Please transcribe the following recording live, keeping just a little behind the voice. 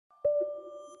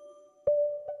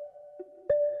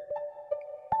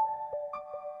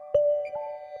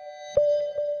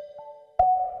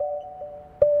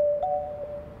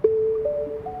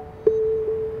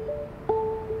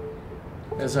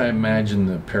As I imagine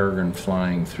the peregrine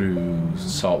flying through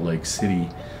Salt Lake City,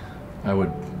 I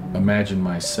would imagine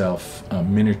myself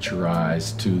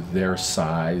miniaturized to their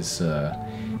size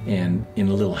and in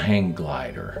a little hang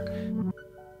glider.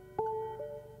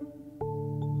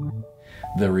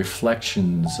 The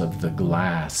reflections of the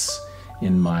glass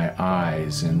in my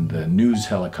eyes and the news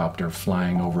helicopter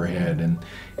flying overhead and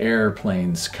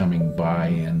airplanes coming by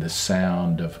and the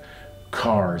sound of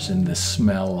cars and the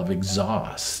smell of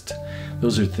exhaust.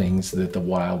 Those are things that the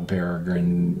wild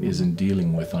peregrine isn't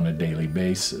dealing with on a daily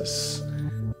basis.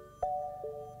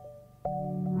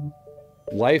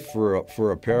 Life for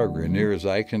a peregrine, near as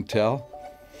I can tell,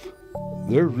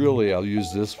 they're really, I'll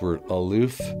use this word,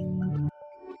 aloof.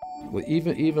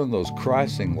 Even those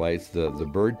crossing lights, the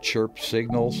bird chirp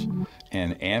signals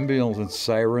and ambulance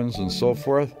sirens and so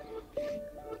forth,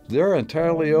 they're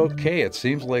entirely okay. It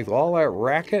seems like all that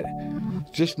racket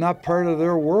is just not part of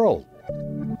their world.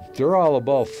 They're all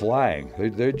about flying.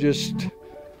 They're just,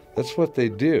 that's what they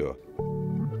do.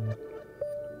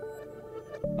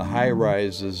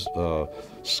 High-rises,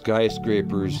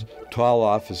 skyscrapers, tall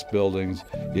office buildings,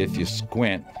 if you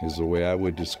squint, is the way I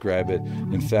would describe it.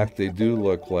 In fact, they do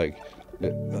look like,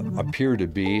 appear to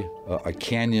be a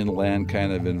canyon-land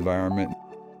kind of environment.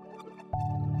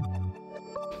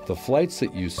 The flights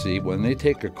that you see, when they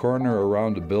take a corner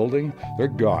around a building, they're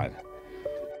gone.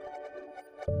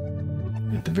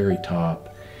 At the very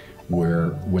top, where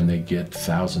when they get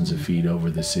thousands of feet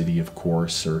over the city, of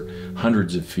course, or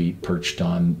hundreds of feet perched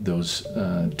on those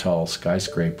tall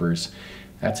skyscrapers,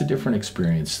 that's a different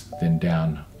experience than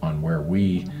down on where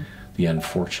we, the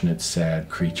unfortunate, sad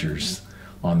creatures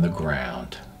on the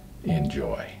ground,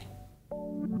 enjoy.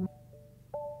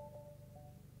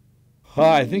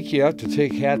 I think you have to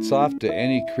take hats off to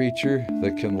any creature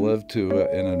that can live to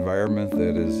an environment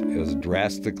that is as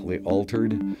drastically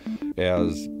altered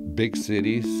as big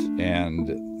cities,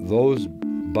 and those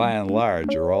by and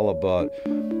large are all about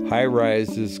high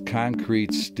rises,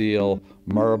 concrete, steel,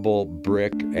 marble,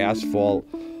 brick, asphalt,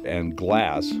 and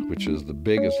glass, which is the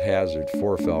biggest hazard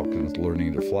for falcons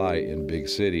learning to fly in big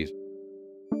cities.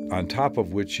 On top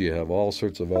of which you have all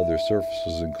sorts of other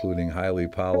surfaces, including highly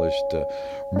polished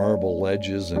marble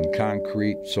ledges and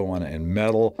concrete, so on, and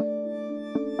metal.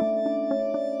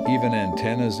 Even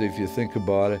antennas, if you think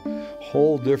about it,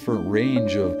 whole different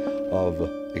range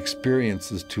of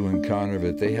experiences to encounter,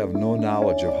 but they have no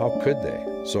knowledge of how could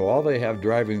they. So all they have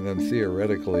driving them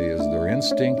theoretically is their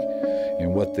instinct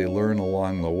and what they learn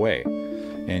along the way.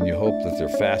 And you hope that they're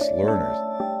fast learners.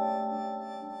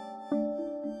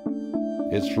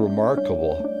 It's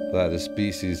remarkable that a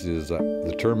species is,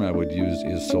 the term I would use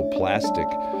is so plastic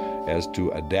as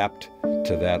to adapt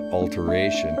to that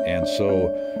alteration, and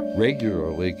so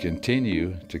regularly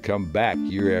continue to come back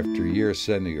year after year,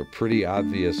 sending a pretty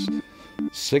obvious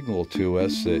signal to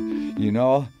us that, you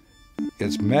know,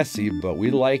 it's messy, but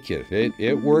we like it.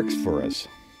 It works for us.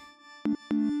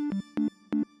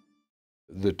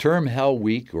 The term Hell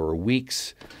Week or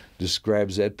weeks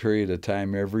describes that period of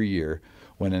time every year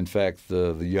when in fact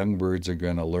the young birds are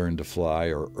going to learn to fly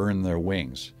or earn their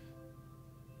wings.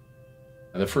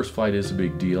 The first flight is a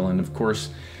big deal, and of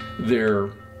course they're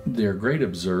great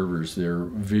observers, they're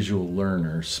visual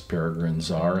learners, peregrines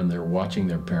are, and they're watching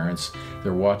their parents,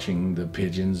 they're watching the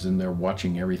pigeons, and they're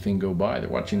watching everything go by. They're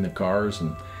watching the cars,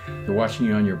 and they're watching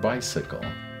you on your bicycle.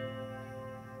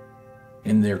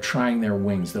 And they're trying their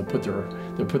wings. They'll put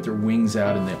their wings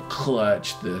out and they'll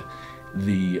clutch the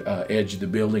edge of the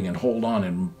building and hold on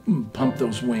and pump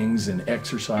those wings and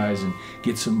exercise and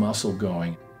get some muscle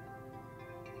going.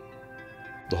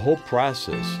 The whole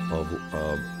process of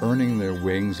earning their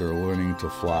wings or learning to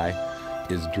fly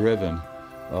is driven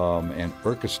and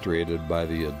orchestrated by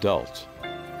the adults.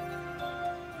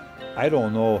 I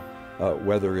don't know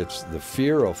whether it's the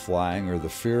fear of flying or the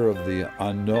fear of the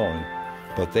unknown,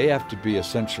 but they have to be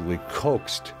essentially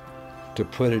coaxed to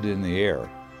put it in the air.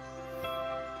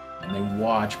 And they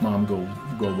watch mom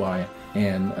go by,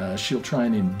 and she'll try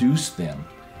and induce them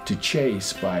to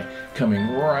chase by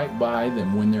coming right by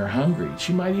them when they're hungry.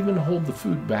 She might even hold the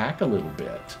food back a little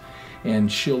bit,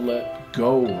 and she'll let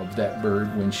go of that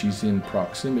bird when she's in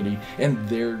proximity, and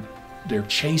their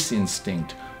chase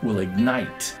instinct will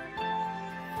ignite.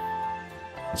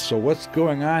 So what's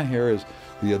going on here is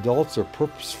the adults are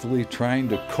purposefully trying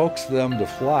to coax them to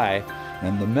fly,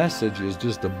 and the message is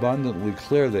just abundantly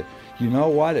clear that, you know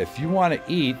what, if you want to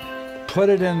eat, put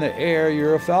it in the air,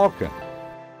 you're a falcon.